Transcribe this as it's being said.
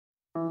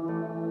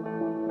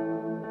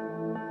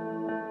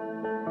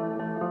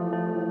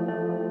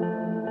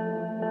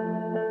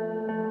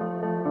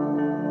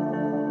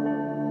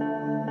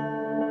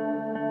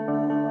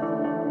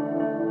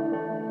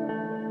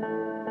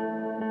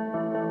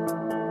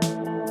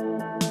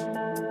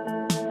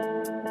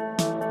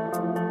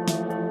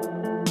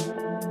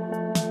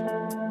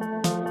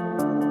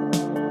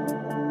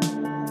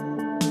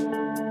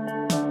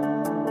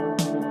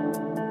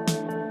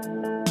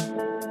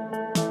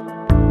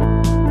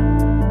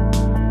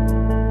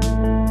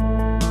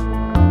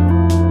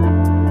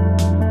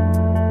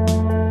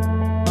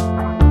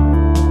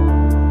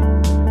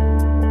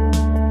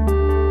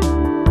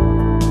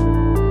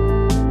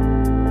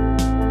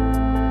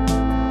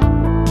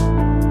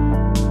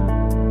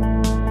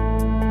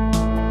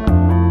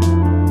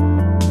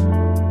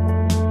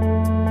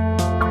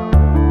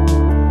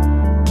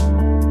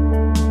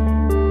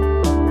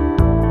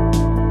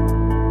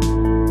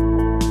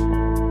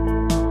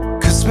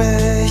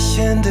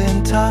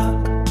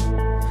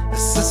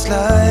Es ist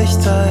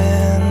leichter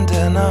in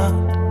der Nacht,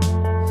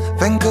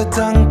 wenn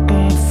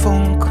Gedanken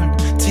funkeln,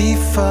 tief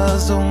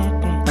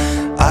versunken,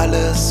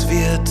 alles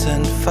wird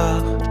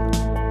entfacht.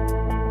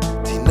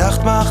 Die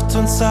Nacht macht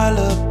uns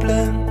alle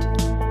blind.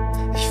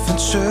 Ich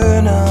find's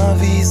schöner,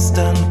 wie's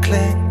dann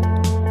klingt.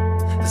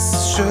 Es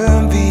ist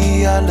schön,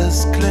 wie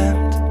alles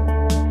glimmt.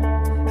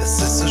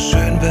 Es ist so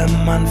schön,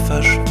 wenn man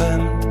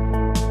verschwimmt.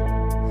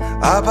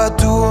 Aber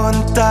du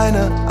und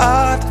deine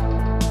Art,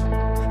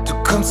 du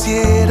kommst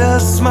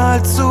jedes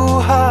Mal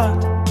zu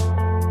hart.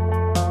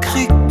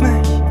 Krieg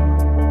mich,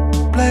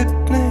 bleib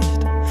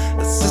nicht.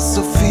 Es ist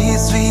so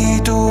fies,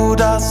 wie du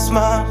das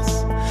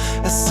machst.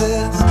 Es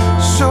ist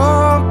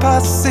schon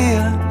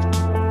passiert.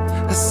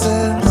 Es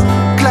ist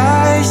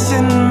gleich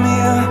in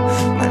mir,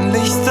 mein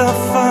lichter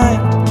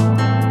Feind.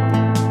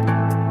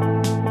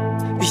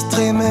 Ich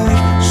dreh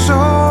mich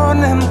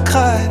schon im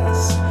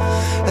Kreis.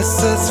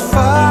 Es ist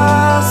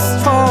fast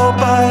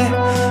vorbei,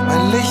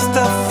 mein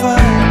lichter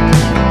Feind.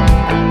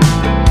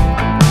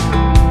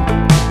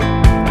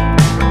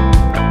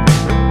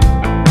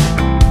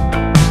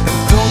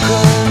 Im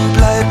Dunkeln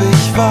bleib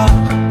ich wach.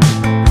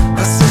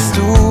 Was hast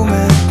du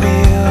mit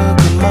mir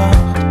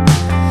gemacht?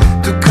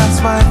 Du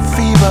kannst mein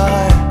Fieber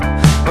heilen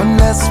und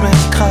lässt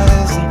mich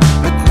kreisen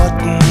mit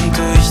Motten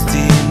durch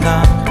die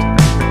Nacht.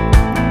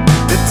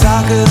 Der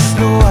Tag ist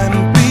nur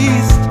ein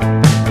Biest.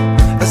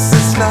 Es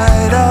ist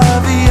leider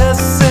wie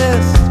es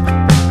ist.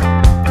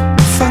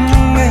 Fang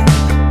mich,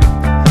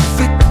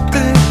 fick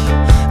dich.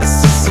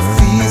 Es ist so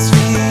fies,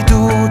 wie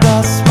du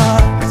das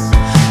machst.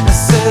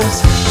 Es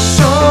ist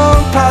schon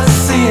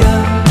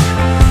passiert.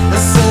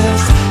 Es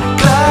ist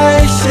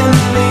gleich in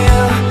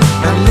mir,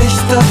 mein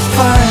lichter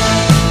Feind.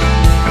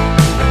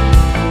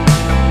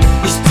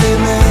 Ich dreh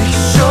mich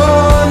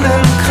schon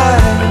im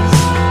Kreis.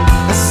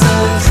 Es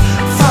ist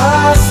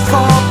fast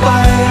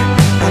vorbei,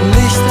 mein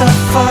lichter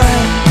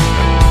Feind.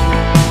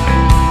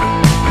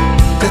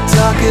 Der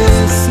Tag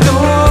ist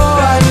nur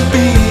ein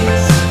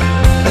Biest.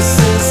 Es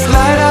ist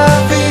leider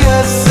wie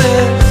es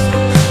ist,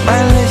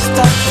 mein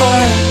lichter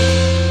Feind.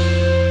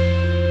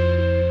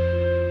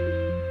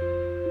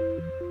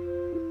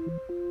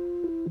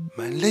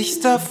 Mein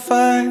lichter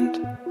Feind.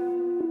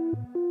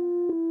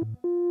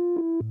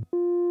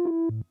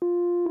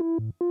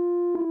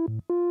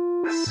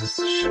 Es ist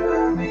so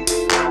schön, wie